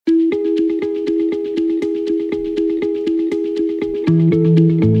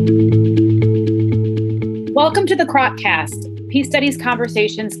Welcome to the Kroc Peace Studies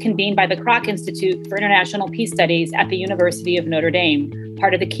conversations convened by the Kroc Institute for International Peace Studies at the University of Notre Dame,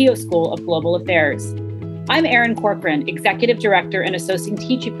 part of the Keough School of Global Affairs. I'm Erin Corcoran, Executive Director and Associate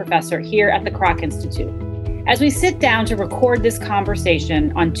Teaching Professor here at the Kroc Institute. As we sit down to record this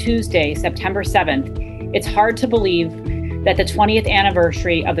conversation on Tuesday, September 7th, it's hard to believe that the 20th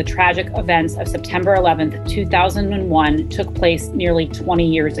anniversary of the tragic events of September 11th, 2001 took place nearly 20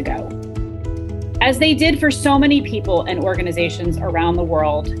 years ago. As they did for so many people and organizations around the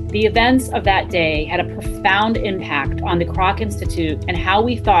world, the events of that day had a profound impact on the Kroc Institute and how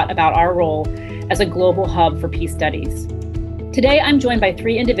we thought about our role as a global hub for peace studies. Today, I'm joined by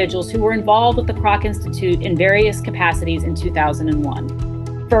three individuals who were involved with the Kroc Institute in various capacities in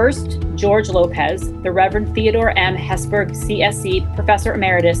 2001. First, George Lopez, the Reverend Theodore M. Hesburgh, CSC, Professor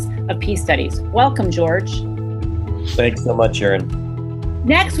Emeritus of Peace Studies. Welcome, George. Thanks so much, Erin.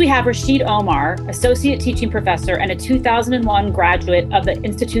 Next, we have Rashied Omar, Associate Teaching Professor and a 2001 graduate of the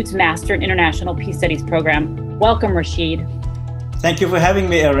Institute's Master in International Peace Studies program. Welcome, Rashied. Thank you for having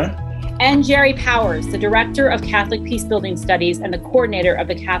me, Erin. And Gerard Powers, the Director of Catholic Peacebuilding Studies and the Coordinator of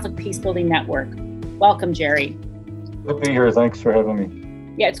the Catholic Peacebuilding Network. Welcome, Gerry. Good to be here. Thanks for having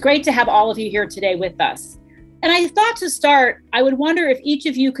me. Yeah, it's great to have all of you here today with us. And I thought to start, I would wonder if each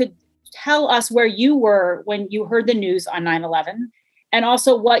of you could tell us where you were when you heard the news on 9/11, and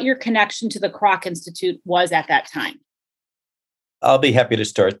also what your connection to the Kroc Institute was at that time. I'll be happy to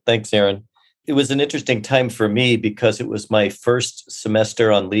start. Thanks, Erin. It was an interesting time for me because it was my first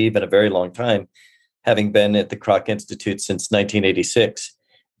semester on leave in a very long time, having been at the Kroc Institute since 1986.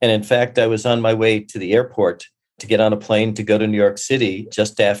 And in fact, I was on my way to the airport to get on a plane to go to New York City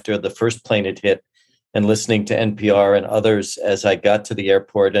just after the first plane had hit, and listening to NPR and others as I got to the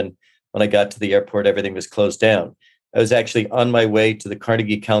airport. And when I got to the airport, everything was closed down. I was actually on my way to the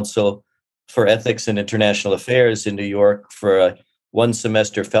Carnegie Council for Ethics and International Affairs in New York for a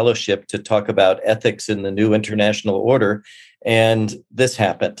one-semester fellowship to talk about ethics in the new international order. And this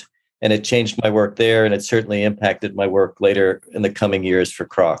happened. And it changed my work there, and it certainly impacted my work later in the coming years for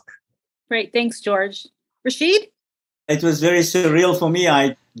Kroc. Great. Thanks, George. Rashied? It was very surreal for me.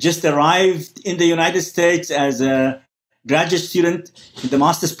 I just arrived in the United States as a graduate student in the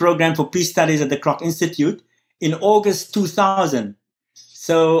Master's Program for Peace Studies at the Kroc Institute in August 2000.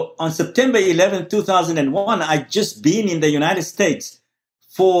 So on September 11, 2001, I'd just been in the United States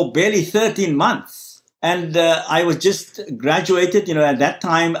for barely 13 months. And I was just graduated. At that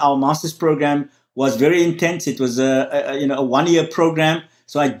time, our master's program was very intense. It was a one-year program.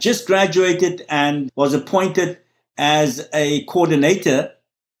 So I just graduated and was appointed as a coordinator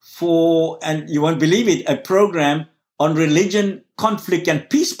for, and you won't believe it, a program on religion, conflict, and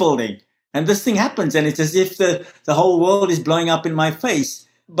peace building. And this thing happens, and it's as if the whole world is blowing up in my face.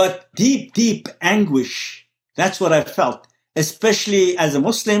 But deep, deep anguish, that's what I felt, especially as a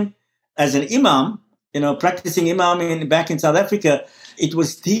Muslim, as an imam, practicing imam back in South Africa. It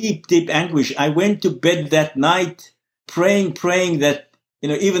was deep, deep anguish. I went to bed that night praying that,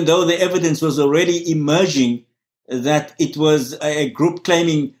 even though the evidence was already emerging, that it was a group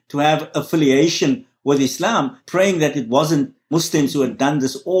claiming to have affiliation with Islam, praying that it wasn't Muslims who had done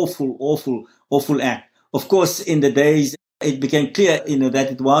this awful, awful, awful act. Of course, in the days, it became clear,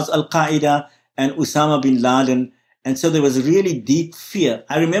 that it was Al-Qaeda and Osama bin Laden. And so there was really deep fear.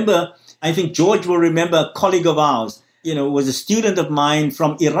 I remember, I think George will remember, a colleague of ours, was a student of mine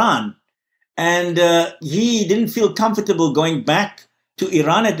from Iran. And he didn't feel comfortable going back to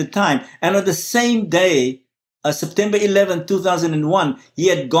Iran at the time. And on the same day, September 11, 2001, he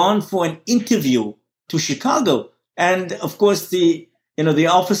had gone for an interview to Chicago. And of course, the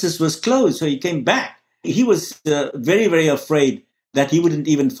offices was closed. So he came back. He was very, very afraid that he wouldn't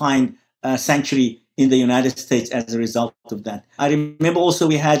even find sanctuary in the United States as a result of that. I remember also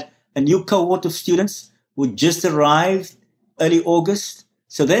we had a new cohort of students who just arrived early August.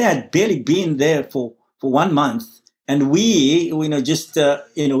 So they had barely been there for 1 month. And we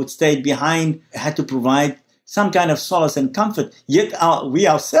stayed behind, had to provide some kind of solace and comfort. Yet we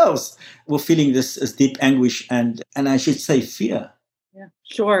ourselves were feeling this deep anguish and I should say fear. Yeah,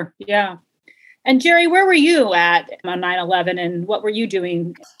 sure. Yeah. And Gerry, where were you at on 9/11, and what were you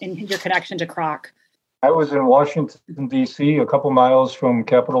doing in your connection to Kroc? I was in Washington, D.C., a couple miles from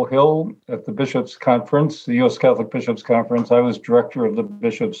Capitol Hill at the Bishops' Conference, the U.S. Catholic Bishops' Conference. I was director of the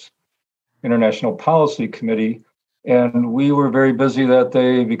Bishops' International Policy Committee. And we were very busy that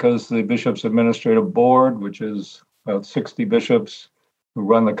day because the Bishops' Administrative Board, which is about 60 bishops who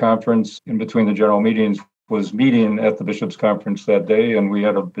run the conference in between the general meetings, was meeting at the Bishops' Conference that day, and we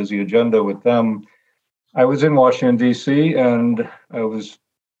had a busy agenda with them. I was in Washington, D.C., and I was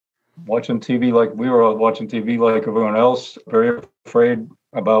watching TV like we were all watching TV like everyone else, very afraid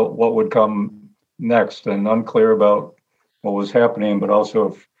about what would come next and unclear about what was happening, but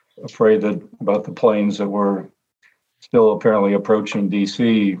also afraid about the planes that were still apparently approaching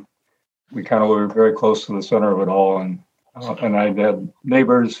DC. We kind of were very close to the center of it all. And I had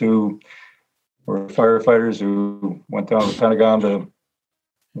neighbors who were firefighters who went down to the Pentagon to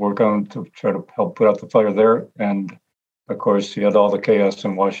work on to try to help put out the fire there. And of course, you had all the chaos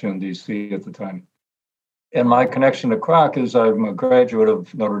in Washington, D.C. at the time. And my connection to Kroc is I'm a graduate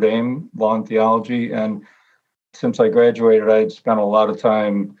of Notre Dame, law and theology. And since I graduated, I'd spent a lot of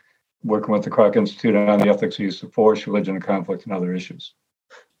time working with the Kroc Institute on the ethics of use of force, religion and conflict, and other issues.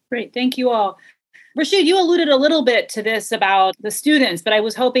 Great. Thank you all. Rashied, you alluded a little bit to this about the students, but I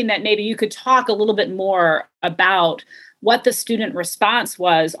was hoping that maybe you could talk a little bit more about what the student response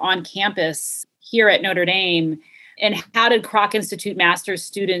was on campus here at Notre Dame, and how did Kroc Institute master's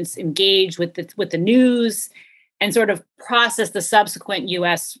students engage with the news and sort of process the subsequent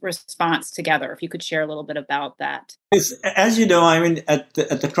U.S. response together? If you could share a little bit about that. As you know, I mean, at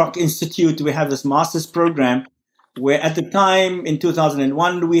the Kroc Institute, we have this master's program where at the time in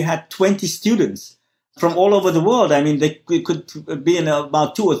 2001, we had 20 students from all over the world. I mean, they could be in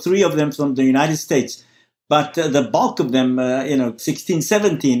about 2 or 3 of them from the United States, but the bulk of them, 16,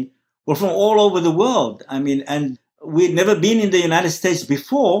 17, were from all over the world. I mean, and we'd never been in the United States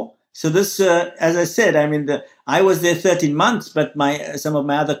before. So this, as I said, I mean, I was there 13 months, but some of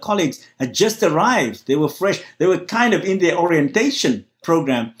my other colleagues had just arrived. They were fresh. They were kind of in their orientation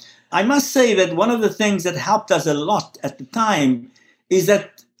program. I must say that one of the things that helped us a lot at the time is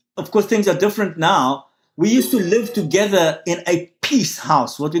that, of course, things are different now. We used to live together in a peace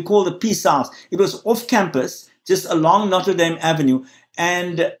house, what we call the peace house. It was off campus, just along Notre Dame Avenue.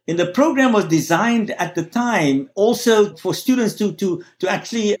 And the program was designed at the time also for students to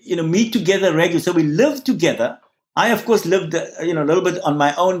actually, meet together regularly. So we lived together. I, of course, lived, a little bit on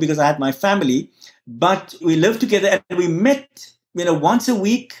my own because I had my family, but we lived together and we met, once a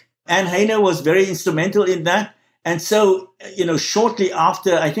week. Anne Hayner was very instrumental in that. And so, shortly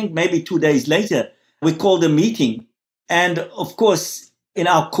after, I think maybe 2 days later, we called a meeting. And of course, we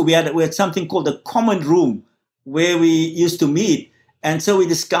had something called a common room where we used to meet. And so we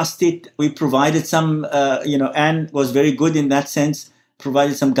discussed it. We provided some, Anne was very good in that sense,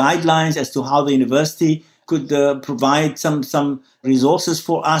 provided some guidelines as to how the university could provide some resources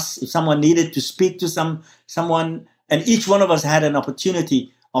for us if someone needed to speak to someone. And each one of us had an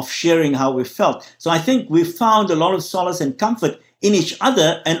opportunity of sharing how we felt. So I think we found a lot of solace and comfort in each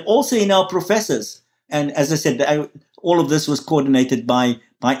other and also in our professors. And as I said, all of this was coordinated by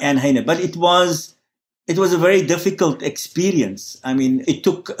Anne Hayner. But it was a very difficult experience. I mean, it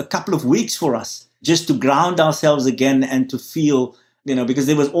took a couple of weeks for us just to ground ourselves again and to feel, because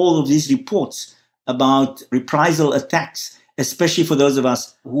there was all of these reports about reprisal attacks, especially for those of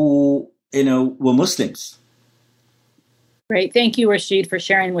us who, were Muslims. Great. Thank you, Rashied, for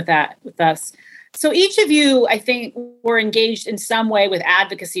sharing with us. So each of you, I think, were engaged in some way with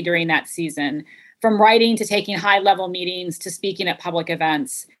advocacy during that season, from writing to taking high-level meetings to speaking at public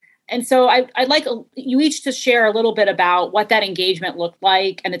events. And so I'd like you each to share a little bit about what that engagement looked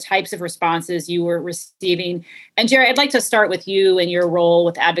like and the types of responses you were receiving. And Gerard, I'd like to start with you and your role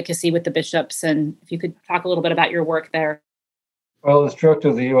with advocacy with the bishops, and if you could talk a little bit about your work there. Well, as director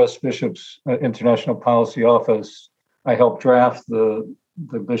of the U.S. Bishops' International Policy Office, I helped draft the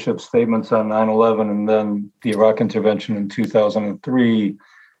bishop's statements on 9/11 and then the Iraq intervention in 2003,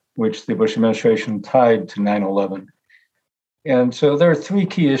 which the Bush administration tied to 9/11. And so there are 3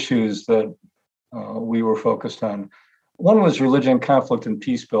 key issues that we were focused on. One was religion, conflict, and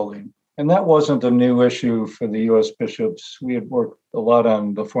peace building. And that wasn't a new issue for the U.S. bishops. We had worked a lot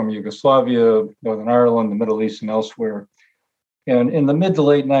on the former Yugoslavia, Northern Ireland, the Middle East, and elsewhere. And in the mid to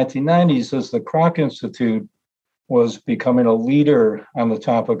late 1990s, as the Kroc Institute was becoming a leader on the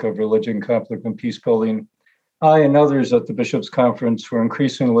topic of religion, conflict, and peace building, I and others at the Bishops' Conference were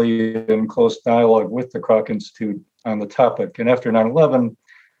increasingly in close dialogue with the Kroc Institute on the topic. And after 9/11,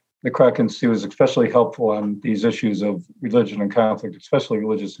 the Kroc Institute was especially helpful on these issues of religion and conflict, especially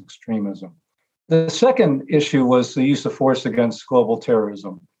religious extremism. The second issue was the use of force against global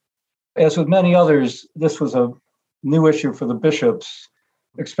terrorism. As with many others, this was a new issue for the bishops,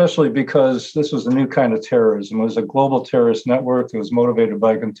 especially because this was a new kind of terrorism. It was a global terrorist network that was motivated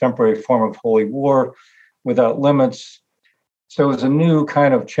by a contemporary form of holy war without limits. So it was a new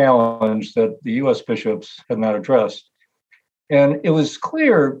kind of challenge that the U.S. bishops had not addressed. And it was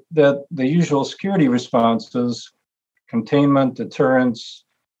clear that the usual security responses, containment, deterrence,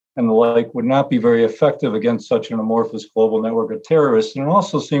 and the like would not be very effective against such an amorphous global network of terrorists. And it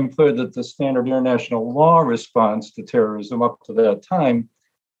also seemed clear that the standard international law response to terrorism up to that time,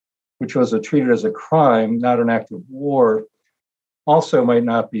 which was treated as a crime, not an act of war, also might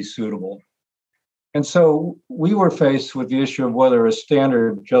not be suitable. And so we were faced with the issue of whether a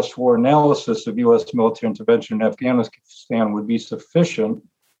standard just war analysis of U.S. military intervention in Afghanistan would be sufficient,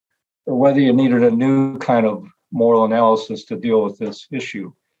 or whether you needed a new kind of moral analysis to deal with this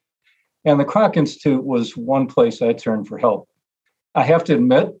issue. And the Kroc Institute was one place I turned for help. I have to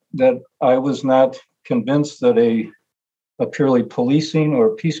admit that I was not convinced that a purely policing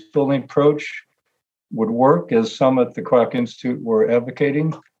or peace-building approach would work, as some at the Kroc Institute were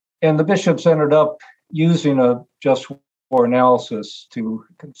advocating. And the bishops ended up using a just war analysis to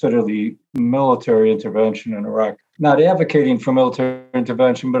consider the military intervention in Iraq, not advocating for military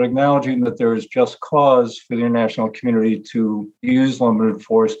intervention, but acknowledging that there is just cause for the international community to use limited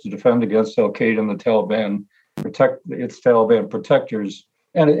force to defend against al-Qaeda and the Taliban, protect its Taliban protectors.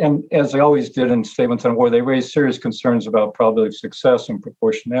 And as they always did in statements on war, they raised serious concerns about probability of success and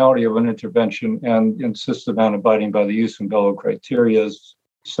proportionality of an intervention, and insisted on abiding by the use and bellow criteria.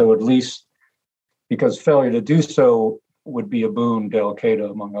 So at least because failure to do so would be a boon to al-Qaeda,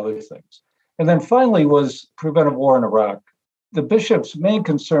 among other things. And then finally was preventive war in Iraq. The bishops' main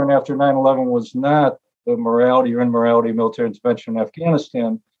concern after 9/11 was not the morality or immorality of military intervention in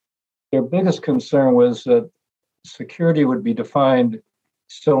Afghanistan. Their biggest concern was that security would be defined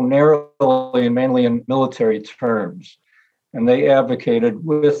so narrowly and mainly in military terms. And they advocated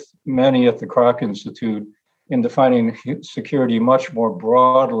with many at the Kroc Institute in defining security much more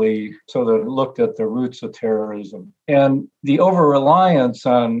broadly so that it looked at the roots of terrorism. And the over-reliance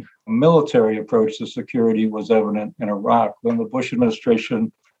on a military approach to security was evident in Iraq when the Bush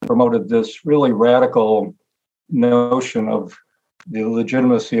administration promoted this really radical notion of the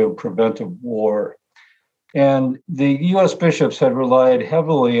legitimacy of preventive war. And the U.S. bishops had relied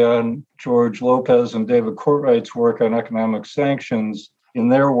heavily on George Lopez and David Courtwright's work on economic sanctions in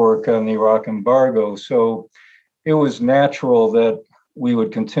their work on the Iraq embargo. So it was natural that we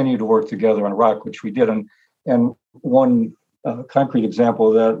would continue to work together in Iraq, which we did. And one concrete example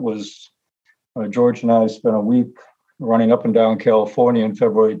of that was George and I spent a week running up and down California in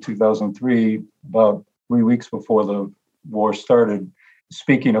February 2003, about 3 weeks before the war started,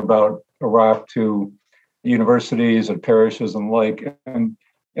 speaking about Iraq to universities and parishes and like. And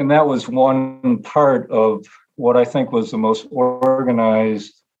that was one part of what I think was the most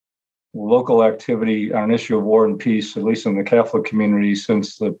organized local activity on an issue of war and peace, at least in the Catholic community,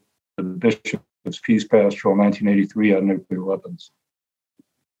 since the Bishop's Peace Pastoral in 1983 on nuclear weapons.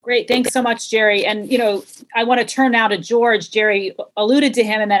 Great. Thanks so much, Jerry. And, I want to turn now to George. Jerry alluded to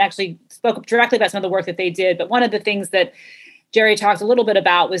him and then actually spoke directly about some of the work that they did. But one of the things that Jerry talked a little bit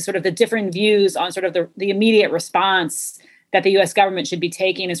about was sort of the different views on sort of the immediate response that the U.S. government should be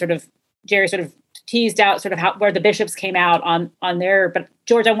taking, and sort of Jerry sort of teased out sort of where the bishops came out on their. But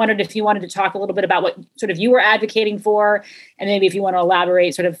George, I wondered if you wanted to talk a little bit about what sort of you were advocating for, and maybe if you want to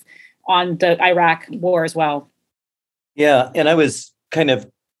elaborate sort of on the Iraq war as well. Yeah, and I was kind of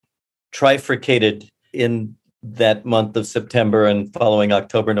trifurcated in that month of September and following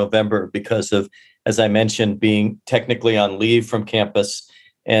October, November, because of, as I mentioned, being technically on leave from campus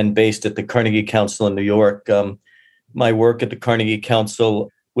and based at the Carnegie Council in New York. My work at the Carnegie Council,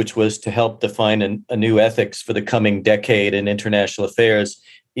 which was to help define a new ethics for the coming decade in international affairs,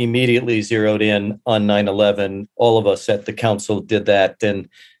 immediately zeroed in on 9/11. All of us at the council did that. And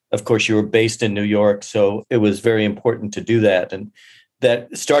of course, you were based in New York, so it was very important to do that. And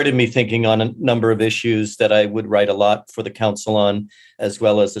that started me thinking on a number of issues that I would write a lot for the council on, as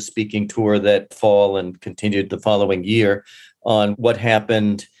well as a speaking tour that fall and continued the following year on what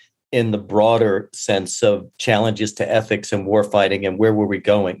happened in the broader sense of challenges to ethics and warfighting and where were we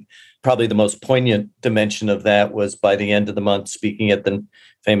going. Probably the most poignant dimension of that was by the end of the month, speaking at the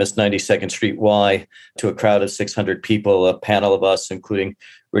famous 92nd Street Y to a crowd of 600 people, a panel of us, including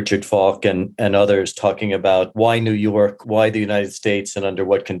Richard Falk and others, talking about why New York, why the United States, and under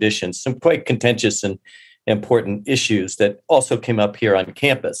what conditions. Some quite contentious and important issues that also came up here on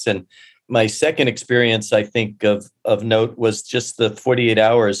campus. And my second experience, I think, of note was just the 48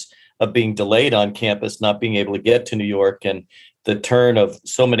 hours of being delayed on campus, not being able to get to New York, and the turn of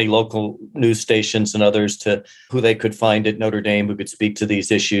so many local news stations and others to who they could find at Notre Dame who could speak to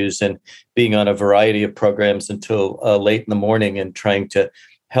these issues, and being on a variety of programs until late in the morning and trying to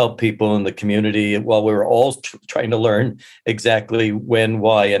help people in the community while we were all trying to learn exactly when,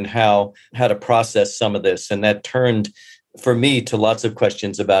 why, and how to process some of this. And that turned for me, to lots of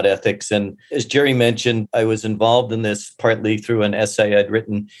questions about ethics. And as Jerry mentioned, I was involved in this partly through an essay I'd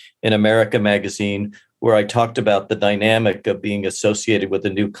written in America magazine, where I talked about the dynamic of being associated with a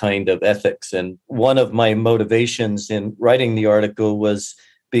new kind of ethics. And one of my motivations in writing the article was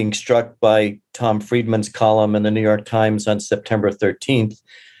being struck by Tom Friedman's column in the New York Times on September 13th,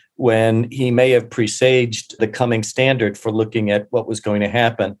 when he may have presaged the coming standard for looking at what was going to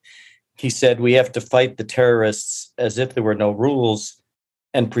happen. He said, we have to fight the terrorists as if there were no rules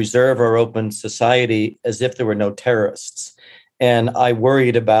and preserve our open society as if there were no terrorists. And I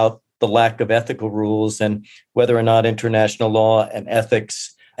worried about the lack of ethical rules and whether or not international law and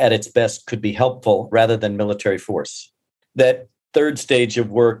ethics at its best could be helpful rather than military force. That third stage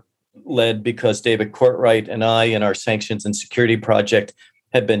of work led because David Courtwright and I in our Sanctions and Security Project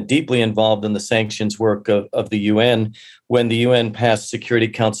had been deeply involved in the sanctions work of the UN when the UN passed Security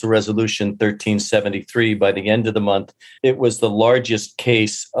Council Resolution 1373 by the end of the month. It was the largest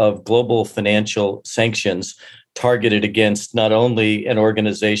case of global financial sanctions targeted against not only an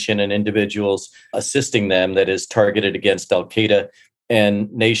organization and individuals assisting them, that is targeted against Al-Qaeda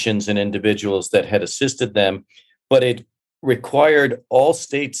and nations and individuals that had assisted them, but it required all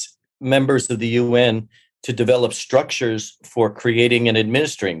states members of the UN to develop structures for creating and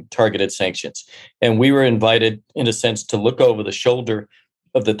administering targeted sanctions. And we were invited, in a sense, to look over the shoulder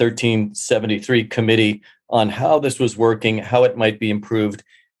of the 1373 committee on how this was working, how it might be improved,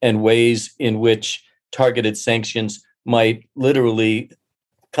 and ways in which targeted sanctions might literally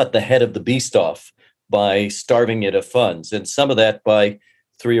cut the head of the beast off by starving it of funds. And some of that by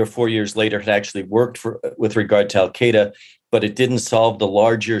 3 or 4 years later had actually worked with regard to Al-Qaeda, but it didn't solve the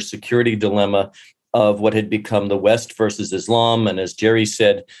larger security dilemma of what had become the West versus Islam. And as Jerry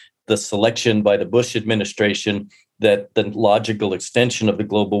said, the selection by the Bush administration that the logical extension of the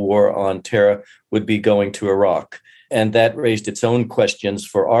global war on terror would be going to Iraq. And that raised its own questions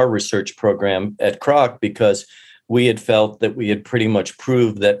for our research program at Kroc, because we had felt that we had pretty much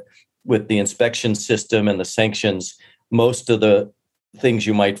proved that with the inspection system and the sanctions, most of the things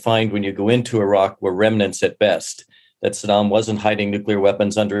you might find when you go into Iraq were remnants at best. That Saddam wasn't hiding nuclear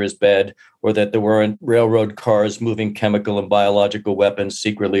weapons under his bed, or that there weren't railroad cars moving chemical and biological weapons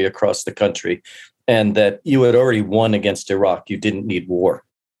secretly across the country, and that you had already won against Iraq. You didn't need war.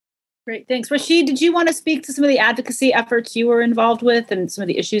 Great, thanks. Rashied, did you want to speak to some of the advocacy efforts you were involved with and some of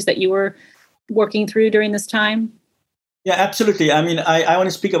the issues that you were working through during this time? Yeah, absolutely. I mean, I want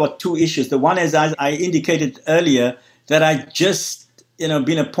to speak about two issues. The one is, as I indicated earlier, that I just,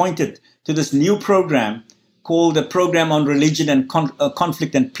 been appointed to this new program called the Program on Religion and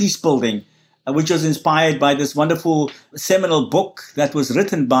Conflict and Peace Building, which was inspired by this wonderful seminal book that was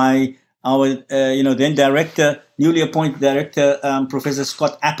written by our, then director, newly appointed director, Professor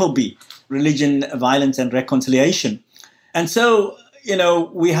Scott Appleby, Religion, Violence and Reconciliation. And so,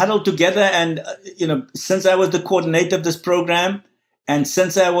 we huddled together and, since I was the coordinator of this program and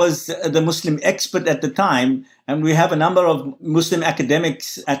since I was the Muslim expert at the time, and we have a number of Muslim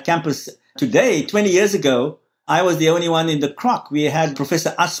academics at campus today, 20 years ago, I was the only one in the Kroc. We had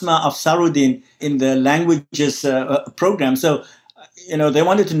Professor Asma Afsaruddin in the languages program. So, they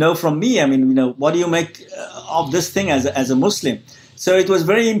wanted to know from me, what do you make of this thing as a Muslim? So it was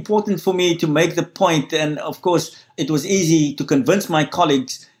very important for me to make the point. And of course, it was easy to convince my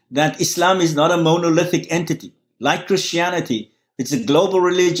colleagues that Islam is not a monolithic entity. Like Christianity, it's a global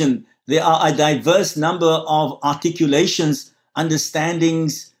religion. There are a diverse number of articulations,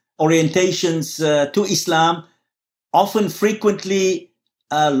 understandings, orientations to Islam, often frequently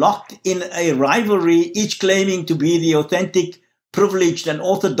locked in a rivalry, each claiming to be the authentic, privileged and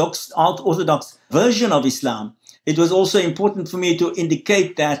orthodox version of Islam. It was also important for me to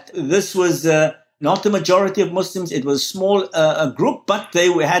indicate that this was not the majority of Muslims. It was a small group, but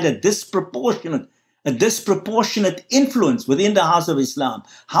they had a disproportionate influence within the House of Islam.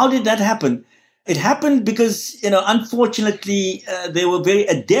 How did that happen? It happened because, unfortunately, they were very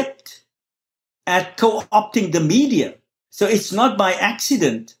adept at co-opting the media. So it's not by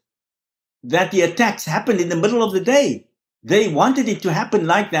accident that the attacks happened in the middle of the day. They wanted it to happen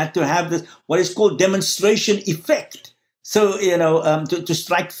like that, to have this, what is called demonstration effect. So, to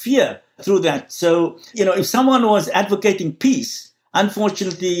strike fear through that. So, if someone was advocating peace,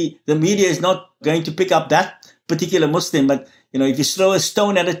 unfortunately, the media is not going to pick up that particular Muslim. But, if you throw a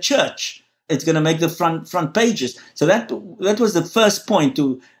stone at a church, it's going to make the front pages. So that was the first point,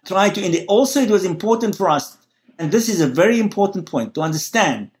 to try to also, it was important for us, and this is a very important point, to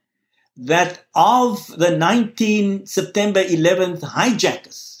understand that of the September 11th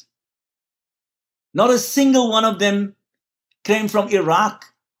hijackers, not a single one of them came from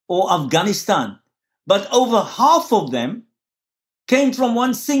Iraq or Afghanistan, But over half of them came from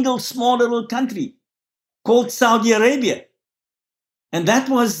one single small little country called Saudi Arabia. And that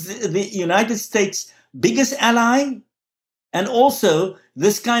was the United States' biggest ally, and also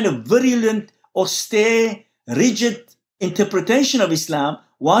this kind of virulent, austere, rigid interpretation of Islam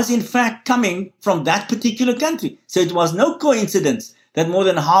was in fact coming from that particular country. So it was no coincidence that more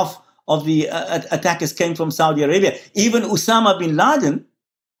than half of the attackers came from Saudi Arabia. Even Osama bin Laden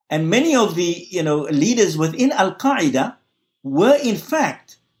and many of the leaders within Al-Qaeda were in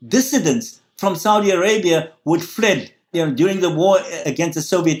fact dissidents from Saudi Arabia who had fled during the war against the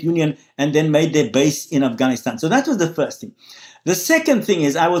Soviet Union and then made their base in Afghanistan. So that was the first thing. The second thing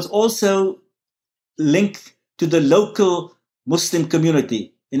is I was also linked to the local Muslim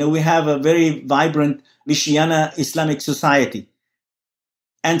community. We have a very vibrant Mishiana Islamic society.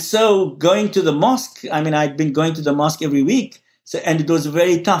 And so going to the mosque, I'd been going to the mosque every week, and it was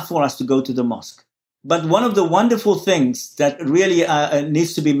very tough for us to go to the mosque. But one of the wonderful things that really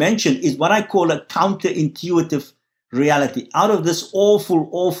needs to be mentioned is what I call a counterintuitive reality. Out of this awful,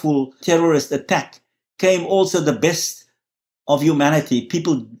 awful terrorist attack came also the best of humanity,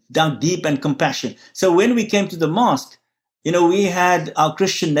 people down deep and compassion. So when we came to the mosque, we had our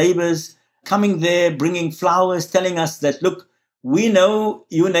Christian neighbors coming there, bringing flowers, telling us that, look, we know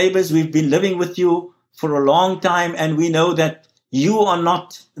you neighbors, we've been living with you for a long time, and we know that you are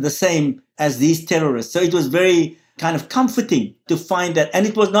not the same as these terrorists. So it was very kind of comforting to find that. And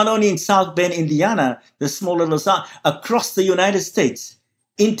it was not only in South Bend, Indiana, the small little South, across the United States,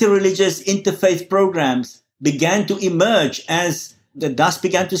 interreligious, interfaith programs began to emerge as the dust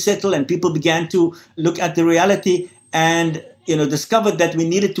began to settle and people began to look at the reality and, discovered that we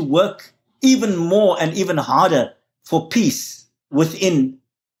needed to work even more and even harder for peace within,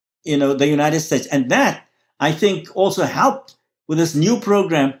 the United States. And that, I think, also helped with this new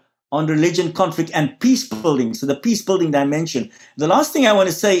program on religion, conflict, and peace building. So the peace building dimension. The last thing I want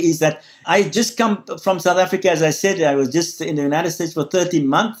to say is that I just come from South Africa. As I said, I was just in the United States for 13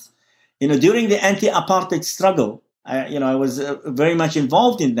 months. During the anti-apartheid struggle, I was very much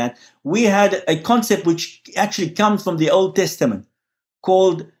involved in that. We had a concept which actually comes from the Old Testament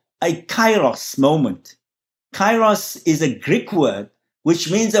called a kairos moment. Kairos is a Greek word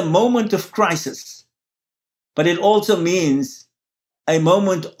which means a moment of crisis, but it also means a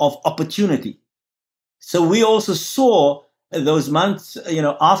moment of opportunity. So we also saw those months,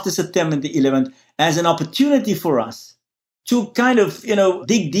 after September the 11th as an opportunity for us to kind of,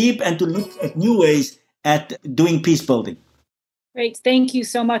 dig deep and to look at new ways at doing peace building. Great. Thank you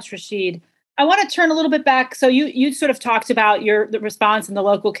so much, Rashied. I want to turn a little bit back. So you sort of talked about the response in the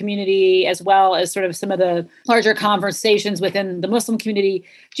local community as well as sort of some of the larger conversations within the Muslim community.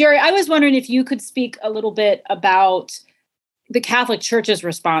 Jerry, I was wondering if you could speak a little bit about the Catholic Church's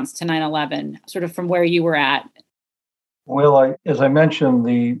response to 9/11, sort of from where you were at. Well, as I mentioned,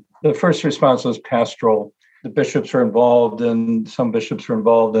 the first response was pastoral. The bishops were involved, and some bishops were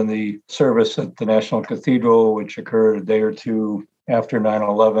involved in the service at the National Cathedral, which occurred a day or two after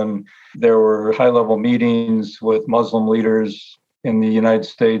 9/11. There were high-level meetings with Muslim leaders in the United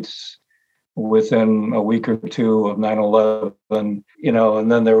States within a week or two of 9/11,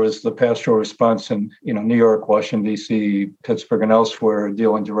 and then there was the pastoral response in, New York, Washington, D.C., Pittsburgh, and elsewhere,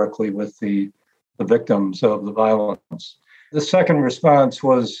 dealing directly with the victims of the violence. The second response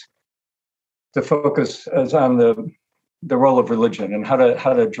was to focus on the role of religion and how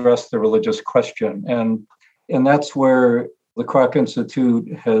to address the religious question. And that's where the Kroc Institute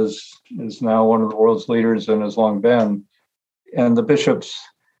is now one of the world's leaders and has long been. And the bishops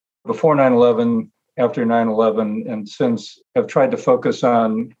before 9/11, after 9/11, and since have tried to focus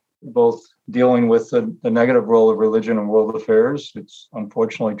on both dealing with the negative role of religion in world affairs. It's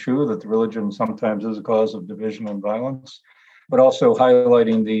unfortunately true that the religion sometimes is a cause of division and violence, but also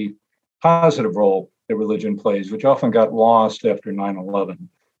highlighting the positive role that religion plays, which often got lost after 9/11,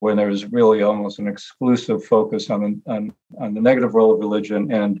 when there was really almost an exclusive focus on the negative role of religion,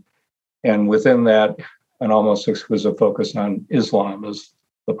 and within that, an almost exclusive focus on Islam as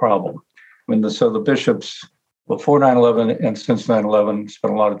the problem. So the bishops before 9/11 and since 9/11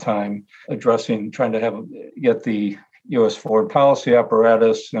 spent a lot of time trying to get the U.S. foreign policy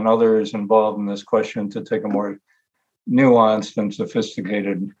apparatus and others involved in this question to take a more nuanced and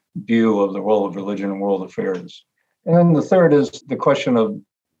sophisticated view of the role of religion in world affairs. And then the third is the question of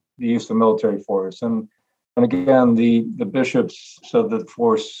the use of military force. And again, the bishops said that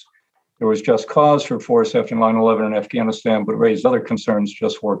there was just cause for force after 9/11 in Afghanistan, but raised other concerns,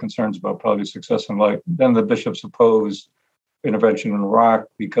 just war concerns about probably success in life. Then the bishops opposed intervention in Iraq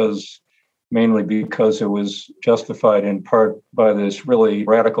mainly because it was justified in part by this really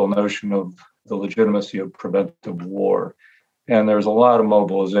radical notion of the legitimacy of preventive war. And there's a lot of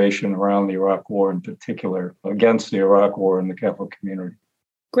mobilization around the Iraq War in particular, against the Iraq War in the Catholic community.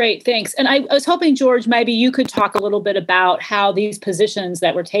 Great, thanks. And I was hoping, George, maybe you could talk a little bit about how these positions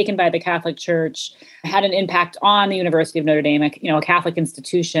that were taken by the Catholic Church had an impact on the University of Notre Dame, a Catholic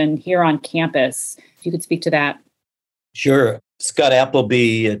institution here on campus. If you could speak to that. Sure. Scott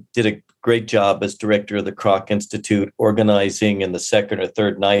Appleby did a great job as director of the Kroc Institute, organizing in the second or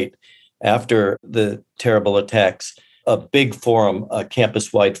third night after the terrible attacks, a big forum, a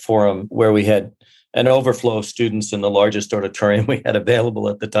campus-wide forum where we had an overflow of students in the largest auditorium we had available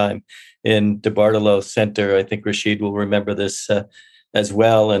at the time in DeBartolo Center. I think Rashied will remember this as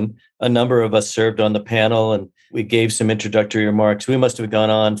well. And a number of us served on the panel, and we gave some introductory remarks. We must have gone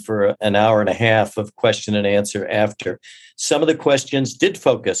on for an hour and a half of question and answer after. Some of the questions did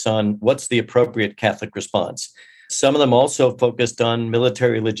focus on what's the appropriate Catholic response. Some of them also focused on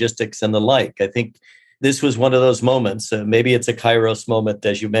military logistics and the like. I think this was one of those moments, maybe it's a Kairos moment,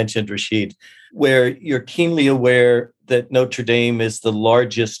 as you mentioned, Rashied, where you're keenly aware that Notre Dame is the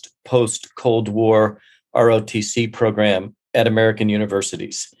largest post-Cold War ROTC program at American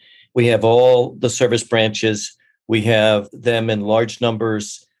universities. We have all the service branches. We have them in large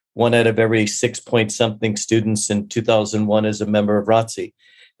numbers. 1 out of every 6-point-something students in 2001 is a member of ROTC.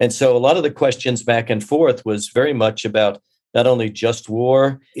 And so a lot of the questions back and forth was very much about not only just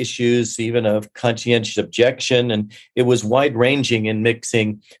war issues, even of conscientious objection, and it was wide-ranging in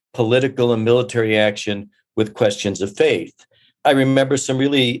mixing political and military action with questions of faith. I remember some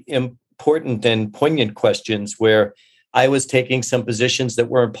really important and poignant questions where I was taking some positions that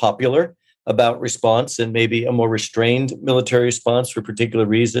weren't popular about response and maybe a more restrained military response for particular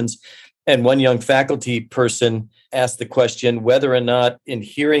reasons. And one young faculty person asked the question whether or not, in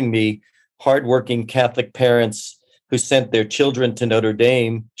hearing me, hardworking Catholic parents who sent their children to Notre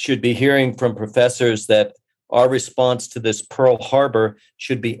Dame should be hearing from professors that our response to this Pearl Harbor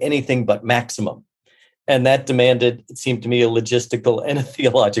should be anything but maximum. And that demanded, it seemed to me, a logistical and a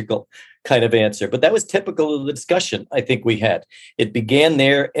theological kind of answer. But that was typical of the discussion I think we had. It began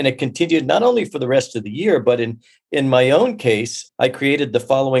there and it continued not only for the rest of the year, but in my own case, I created the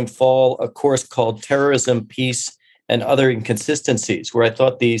following fall a course called Terrorism, Peace, and Other Inconsistencies, where I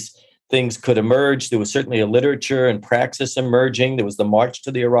thought these things could emerge. There was certainly a literature and praxis emerging. There was the March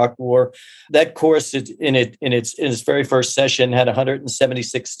to the Iraq War. That course, in its very first session, had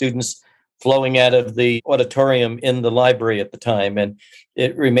 176 students flowing out of the auditorium in the library at the time. And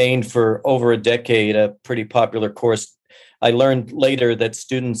it remained for over a decade a pretty popular course. I learned later that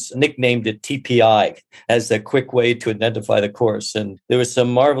students nicknamed it TPI as a quick way to identify the course. And there was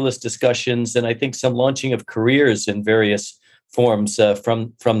some marvelous discussions and I think some launching of careers in various forms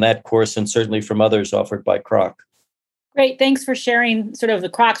from that course and certainly from others offered by Kroc. Great. Thanks for sharing sort of the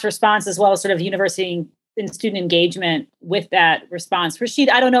Kroc's response as well as sort of university and student engagement with that response. Rashied,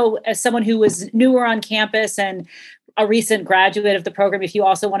 I don't know, as someone who was newer on campus and a recent graduate of the program, if you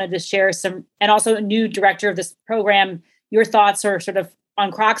also wanted to share some, and also a new director of this program, your thoughts are sort of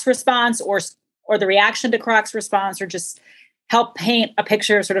on Kroc's response or the reaction to Kroc's response, or just help paint a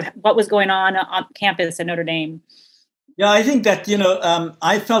picture of sort of what was going on campus at Notre Dame. Yeah, I think that,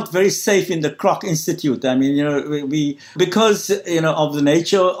 I felt very safe in the Kroc Institute. I mean, we because, of the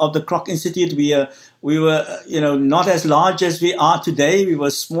nature of the Kroc Institute, we were, not as large as we are today. We were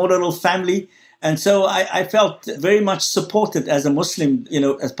a small little family. And so I felt very much supported as a Muslim,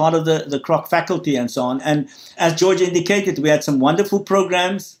 as part of the Kroc faculty and so on. And as George indicated, we had some wonderful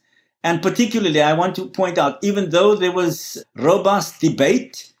programs. And particularly, I want to point out, even though there was robust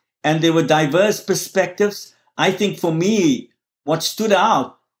debate and there were diverse perspectives, I think for me, what stood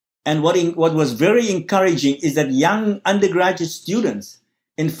out and what was very encouraging is that young undergraduate students,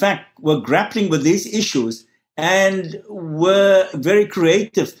 in fact, were grappling with these issues and were very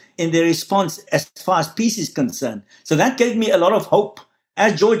creative in their response as far as peace is concerned. So that gave me a lot of hope.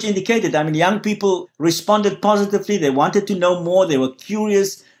 As George indicated, I mean, young people responded positively. They wanted to know more. They were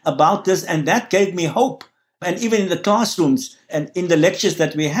curious about this, and that gave me hope. And even in the classrooms and in the lectures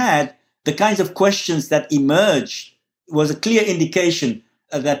that we had, the kinds of questions that emerged was a clear indication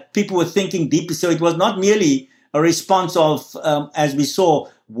that people were thinking deeply. So it was not merely a response of, as we saw,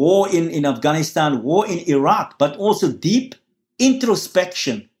 war in Afghanistan, war in Iraq, but also deep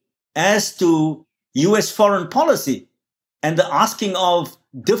introspection as to U.S. foreign policy and the asking of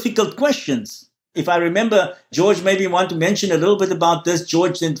difficult questions. If I remember, George maybe want to mention a little bit about this.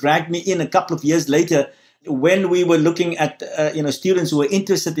 George then dragged me in a couple of years later when we were looking at students who were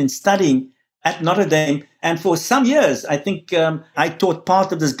interested in studying at Notre Dame. And for some years, I think I taught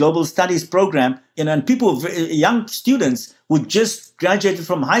part of this global studies program, and people, young students who just graduated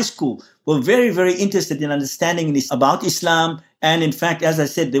from high school were very, very interested in understanding this about Islam. And in fact, as I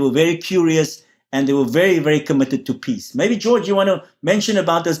said, they were very curious and they were very, very committed to peace. Maybe, George, you want to mention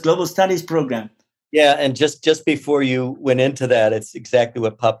about this global studies program? Yeah, and just before you went into that, it's exactly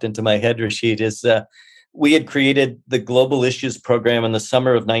what popped into my head, Rashied, is we had created the Global Issues Program in the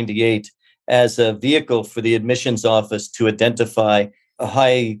summer of '98 as a vehicle for the admissions office to identify a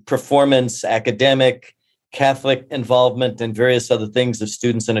high performance academic, Catholic involvement, and various other things of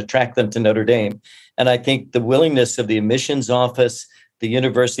students and attract them to Notre Dame. And I think the willingness of the admissions office, the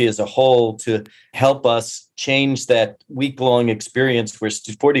university as a whole, to help us change that week-long experience where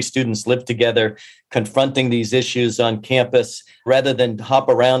 40 students live together, confronting these issues on campus, rather than hop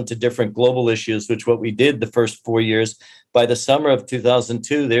around to different global issues, which what we did the first 4 years. By the summer of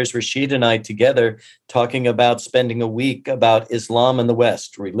 2002, there's Rashied and I together talking about spending a week about Islam in the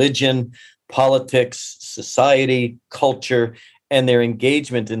West, religion, politics, society, culture, and their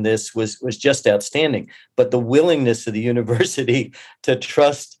engagement in this was just outstanding. But the willingness of the university to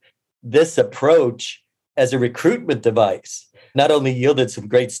trust this approach as a recruitment device not only yielded some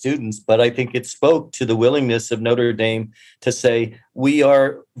great students, but I think it spoke to the willingness of Notre Dame to say, we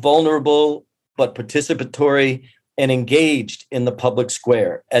are vulnerable but participatory and engaged in the public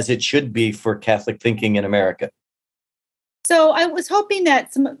square, as it should be for Catholic thinking in America. So I was hoping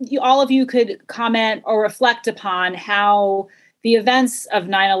that all of you could comment or reflect upon how the events of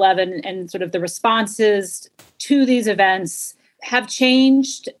 9/11 and sort of the responses to these events have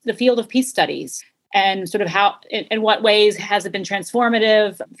changed the field of peace studies, and sort of how, in what ways has it been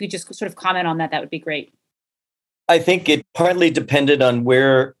transformative? If you just sort of comment on that, that would be great. I think it partly depended on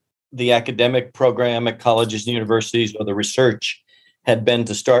where the academic program at colleges and universities or the research had been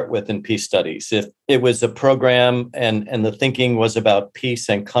to start with in peace studies. If it was a program and the thinking was about peace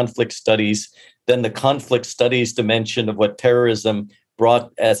and conflict studies, then the conflict studies dimension of what terrorism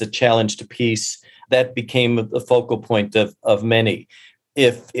brought as a challenge to peace, that became the focal point of many.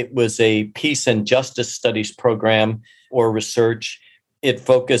 If it was a peace and justice studies program or research, it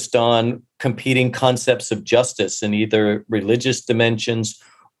focused on competing concepts of justice in either religious dimensions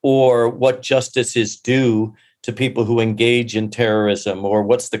or what justice is due to people who engage in terrorism, or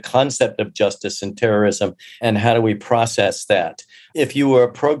what's the concept of justice in terrorism, and how do we process that? If you were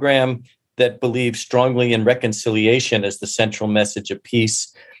a program that believed strongly in reconciliation as the central message of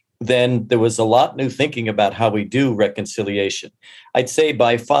peace, then there was a lot new thinking about how we do reconciliation. I'd say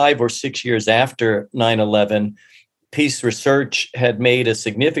by 5 or 6 years after 9/11, peace research had made a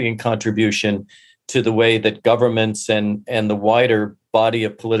significant contribution to the way that governments and the wider body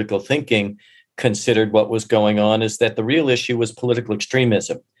of political thinking considered what was going on, is that the real issue was political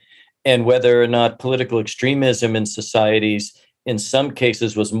extremism, and whether or not political extremism in societies in some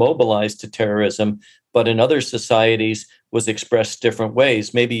cases was mobilized to terrorism, but in other societies was expressed different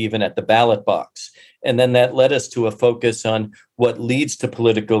ways, maybe even at the ballot box. And then that led us to a focus on what leads to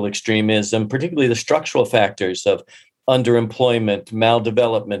political extremism, particularly the structural factors of underemployment,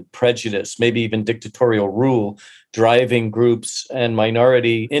 maldevelopment, prejudice, maybe even dictatorial rule, driving groups and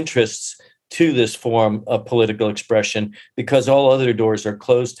minority interests to this form of political expression because all other doors are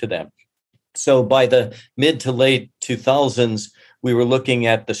closed to them. So by the mid to late 2000s, we were looking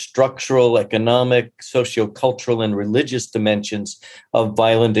at the structural, economic, sociocultural, and religious dimensions of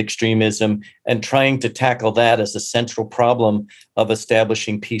violent extremism and trying to tackle that as a central problem of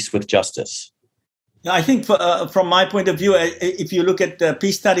establishing peace with justice. I think from my point of view, if you look at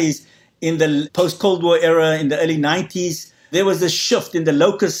peace studies in the post-Cold War era in the early 90s, there was a shift in the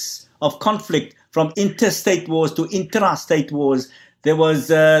locus of conflict from interstate wars to intrastate wars. There was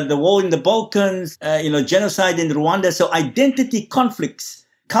the war in the Balkans, genocide in Rwanda. So identity conflicts,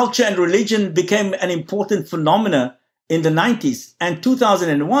 culture and religion became an important phenomena in the 90s. And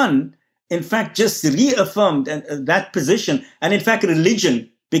 2001, in fact, just reaffirmed that position. And in fact, religion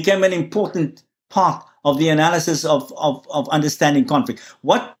became an important part of the analysis of understanding conflict.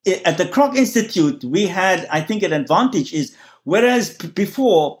 What at the Kroc Institute, we had, I think, an advantage is, whereas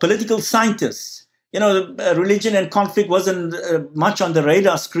before political scientists, religion and conflict wasn't much on the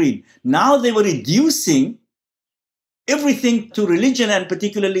radar screen. Now they were reducing everything to religion and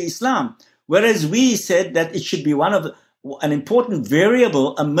particularly Islam. Whereas we said that it should be an important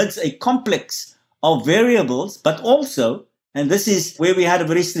variable amidst a complex of variables, but also, and this is where we had a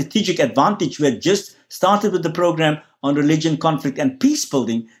very strategic advantage. We had just started with the program on religion, conflict, and peace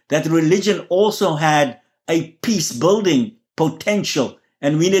building, that religion also had a peace building potential.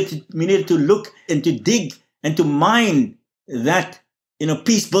 And we needed to look and to dig and to mine that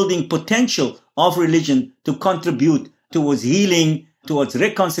peace-building potential of religion to contribute towards healing, towards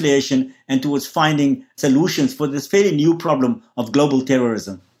reconciliation, and towards finding solutions for this fairly new problem of global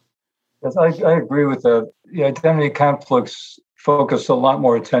terrorism. Yes, I agree with that. The identity conflicts focus a lot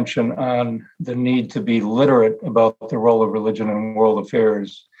more attention on the need to be literate about the role of religion in world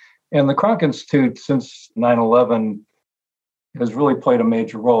affairs. And the Kroc Institute, since 9/11, has really played a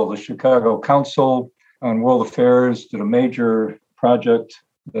major role. The Chicago Council on World Affairs did a major project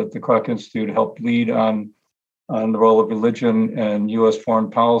that the Kroc Institute helped lead on the role of religion and U.S. foreign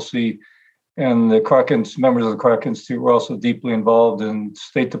policy. And the members of the Kroc Institute were also deeply involved in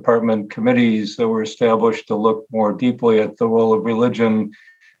State Department committees that were established to look more deeply at the role of religion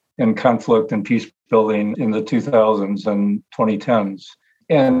in conflict and peace building in the 2000s and 2010s.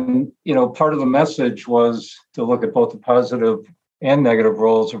 And, part of the message was to look at both the positive and negative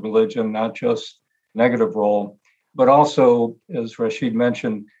roles of religion, not just negative role, but also, as Rashied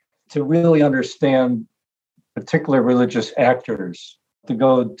mentioned, to really understand particular religious actors, to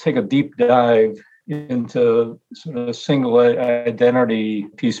go take a deep dive into sort of single identity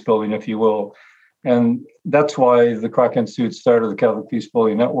peace building, if you will. And that's why the Kroc Institute started the Catholic Peace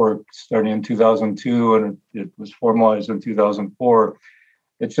Building Network starting in 2002, and it was formalized in 2004.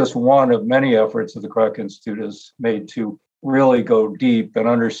 It's just one of many efforts that the Kroc Institute has made to really go deep and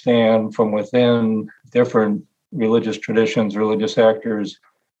understand from within different religious traditions, religious actors,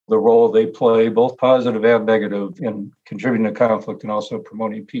 the role they play, both positive and negative, in contributing to conflict and also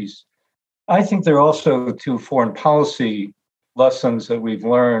promoting peace. I think there are also two foreign policy lessons that we've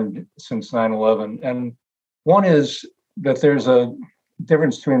learned since 9/11. And one is that there's a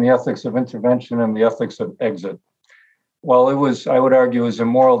difference between the ethics of intervention and the ethics of exit. While I would argue, it was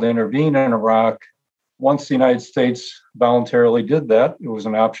immoral to intervene in Iraq, once the United States voluntarily did that, it was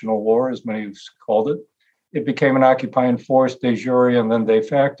an optional war, as many have called it. It became an occupying force de jure and then de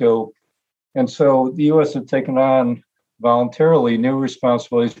facto. And so the U.S. had taken on voluntarily new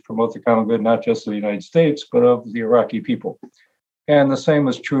responsibilities to promote the common good, not just of the United States, but of the Iraqi people. And the same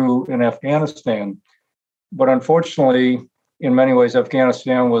was true in Afghanistan. But unfortunately, in many ways,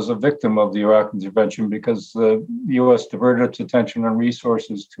 Afghanistan was a victim of the Iraq intervention because the U.S. diverted its attention and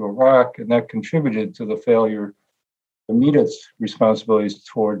resources to Iraq, and that contributed to the failure to meet its responsibilities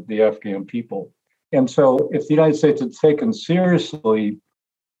toward the Afghan people. And so if the United States had taken seriously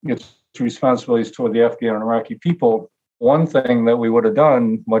its responsibilities toward the Afghan and Iraqi people, one thing that we would have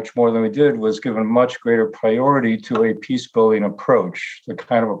done much more than we did was given much greater priority to a peace-building approach, the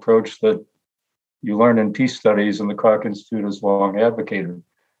kind of approach that you learn in peace studies and the Kroc Institute has long advocated.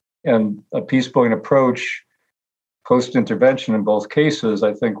 And a peace-building approach, post-intervention in both cases,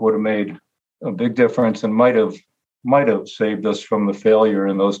 I think would have made a big difference and might have saved us from the failure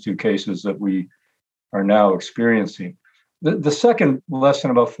in those two cases that we are now experiencing. The second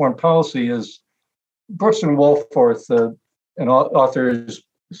lesson about foreign policy is Brooks and Wohlforth, an authors,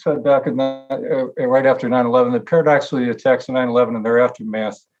 said back in right after 9/11 that paradoxically the attacks of 9/11 and their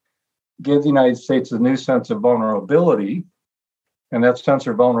aftermath gave the United States a new sense of vulnerability, and that sense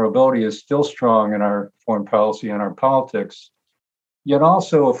of vulnerability is still strong in our foreign policy and our politics, yet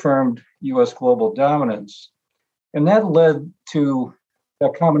also affirmed U.S. global dominance. And that led to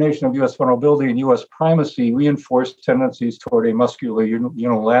that combination of U.S. vulnerability and U.S. primacy reinforced tendencies toward a muscular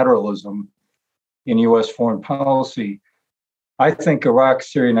unilateralism in U.S. foreign policy. I think Iraq,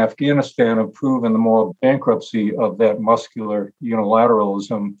 Syria, and Afghanistan have proven the moral bankruptcy of that muscular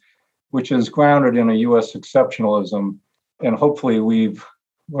unilateralism, which is grounded in a U.S. exceptionalism. And hopefully we've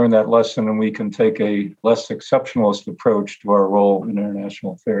learned that lesson and we can take a less exceptionalist approach to our role in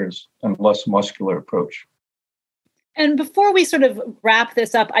international affairs and a less muscular approach. And before we sort of wrap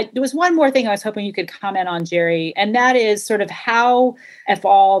this up, there was one more thing I was hoping you could comment on, Jerry, and that is sort of how, if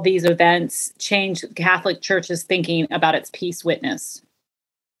all these events changed the Catholic Church's thinking about its peace witness.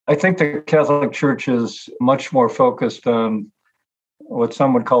 I think the Catholic Church is much more focused on what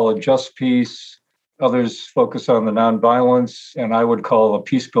some would call a just peace. Others focus on the nonviolence, and I would call a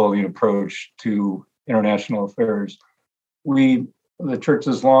peace-building approach to international affairs. The Church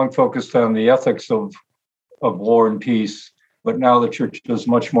has long focused on the ethics of war and peace, but now the Church is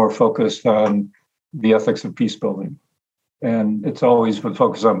much more focused on the ethics of peace building. And it's always been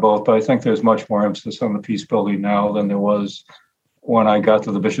focused on both, but I think there's much more emphasis on the peace building now than there was when I got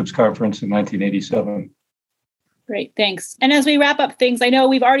to the Bishops' Conference in 1987. Great, thanks. And as we wrap up things, I know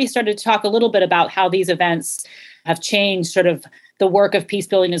we've already started to talk a little bit about how these events have changed sort of the work of peace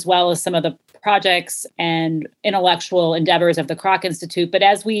building as well as some of the projects and intellectual endeavors of the Kroc Institute. But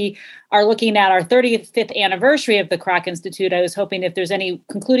as we are looking at our 35th anniversary of the Kroc Institute, I was hoping if there's any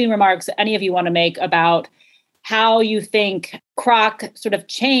concluding remarks any of you want to make about how you think Kroc sort of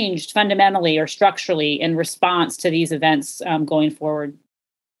changed fundamentally or structurally in response to these events going forward.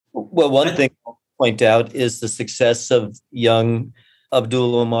 Well, one thing I'll point out is the success of young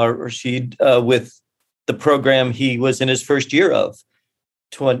Abdul Omar Rashied with the program he was in his first year of,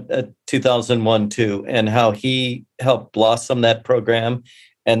 2001-2, and how he helped blossom that program.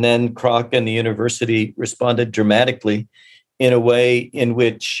 And then Kroc and the university responded dramatically in a way in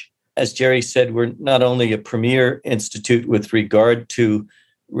which, as Jerry said, we're not only a premier institute with regard to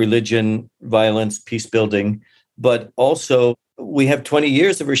religion, violence, peace building, but also we have 20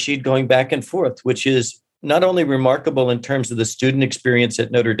 years of Rashied going back and forth, which is not only remarkable in terms of the student experience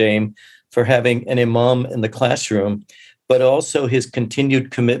at Notre Dame for having an imam in the classroom, but also his continued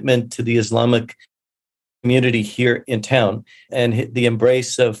commitment to the Islamic community here in town and the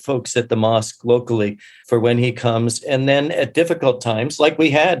embrace of folks at the mosque locally for when he comes. And then at difficult times, like we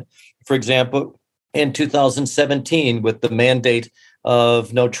had, for example, in 2017 with the mandate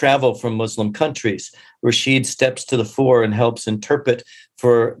of no travel from Muslim countries, Rashied steps to the fore and helps interpret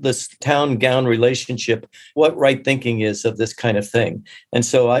for this town-gown relationship what right thinking is of this kind of thing. And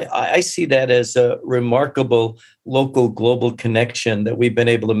so I see that as a remarkable local global connection that we've been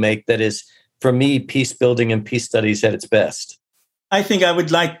able to make that is, for me, peace building and peace studies at its best. I think I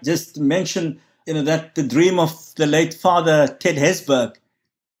would like just to mention, that the dream of the late father, Ted Hesburgh,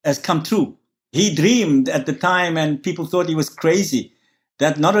 has come true. He dreamed at the time, and people thought he was crazy,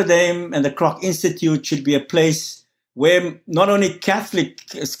 that Notre Dame and the Kroc Institute should be a place where not only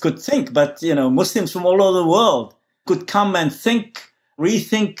Catholics could think, but, Muslims from all over the world could come and think,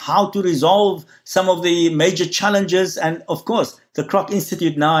 rethink how to resolve some of the major challenges. And of course, the Kroc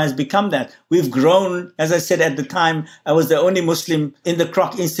Institute now has become that. We've grown. As I said at the time, I was the only Muslim in the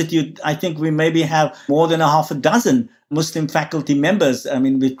Kroc Institute. I think we maybe have more than a half a dozen Muslim faculty members. I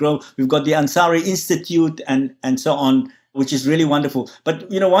mean, we've got the Ansari Institute and so on, which is really wonderful. But,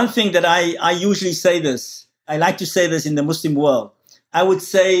 one thing that I usually say this, I like to say this in the Muslim world. I would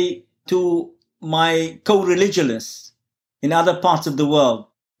say to my co-religionists in other parts of the world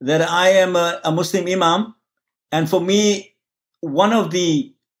that I am a Muslim imam. And for me, one of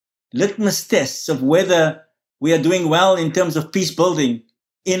the litmus tests of whether we are doing well in terms of peace building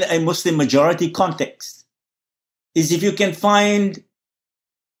in a Muslim majority context is if you can find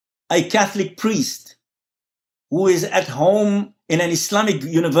a Catholic priest who is at home in an Islamic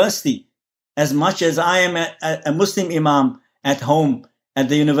university as much as I am a Muslim imam at home at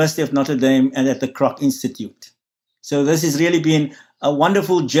the University of Notre Dame and at the Kroc Institute. So this has really been a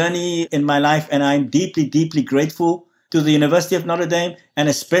wonderful journey in my life, and I'm deeply, deeply grateful to the University of Notre Dame, and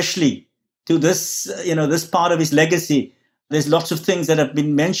especially to this, this part of his legacy. There's lots of things that have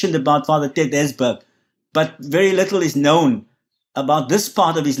been mentioned about Father Ted Hesburgh, but very little is known about this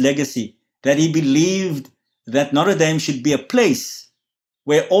part of his legacy, that he believed that Notre Dame should be a place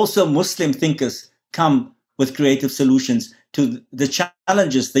where also Muslim thinkers come with creative solutions to the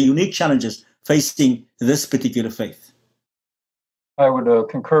challenges, the unique challenges facing this particular faith. I would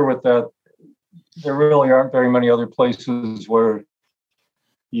concur with that. There really aren't very many other places where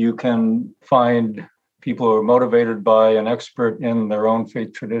you can find people who are motivated by an expert in their own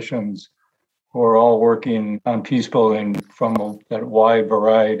faith traditions who are all working on peace building from that wide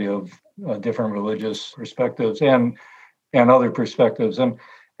variety of different religious perspectives and other perspectives. And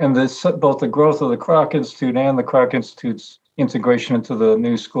this, both the growth of the Kroc Institute and the Kroc Institute's integration into the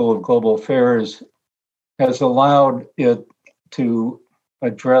new School of Global Affairs has allowed it to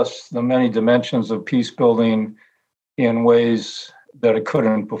address the many dimensions of peace building in ways that it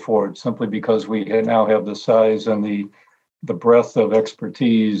couldn't before, simply because we now have the size and the breadth of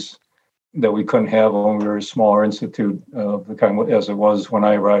expertise that we couldn't have when we were a smaller institute of the kind as it was when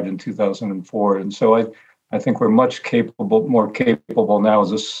I arrived in 2004. And so I think we're much more capable now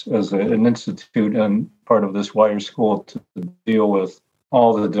as an institute and part of this wider school to deal with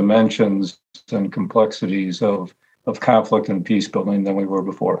all the dimensions and complexities of conflict and peace building than we were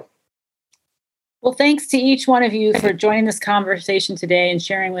before. Well, thanks to each one of you for joining this conversation today and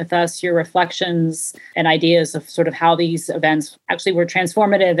sharing with us your reflections and ideas of sort of how these events actually were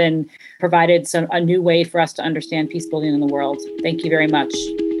transformative and provided a new way for us to understand peace building in the world. Thank you very much.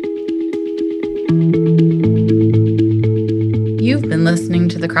 You've been listening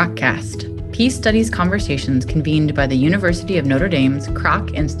to the Kroccast, Peace Studies conversations convened by the University of Notre Dame's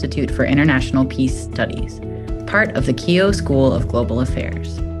Kroc Institute for International Peace Studies, part of the Keough School of Global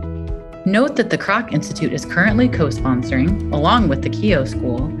Affairs. Note that the Kroc Institute is currently co-sponsoring, along with the Keough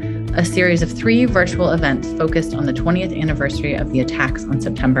School, a series of 3 virtual events focused on the 20th anniversary of the attacks on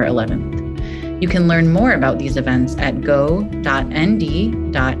September 11th. You can learn more about these events at go.nd.edu/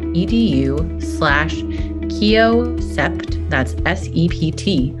 KEO-SEPT, that's SEPT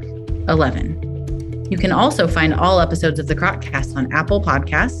 11. You can also find all episodes of the Kroccast on Apple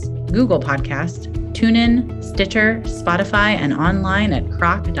Podcasts, Google Podcasts, TuneIn, Stitcher, Spotify, and online at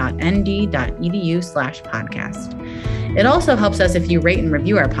kroc.nd.edu/podcast. It also helps us if you rate and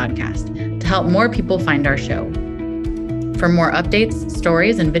review our podcast to help more people find our show. For more updates,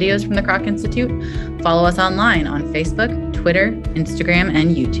 stories, and videos from the Kroc Institute, follow us online on Facebook, Twitter, Instagram,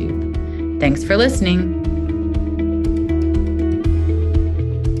 and YouTube. Thanks for listening.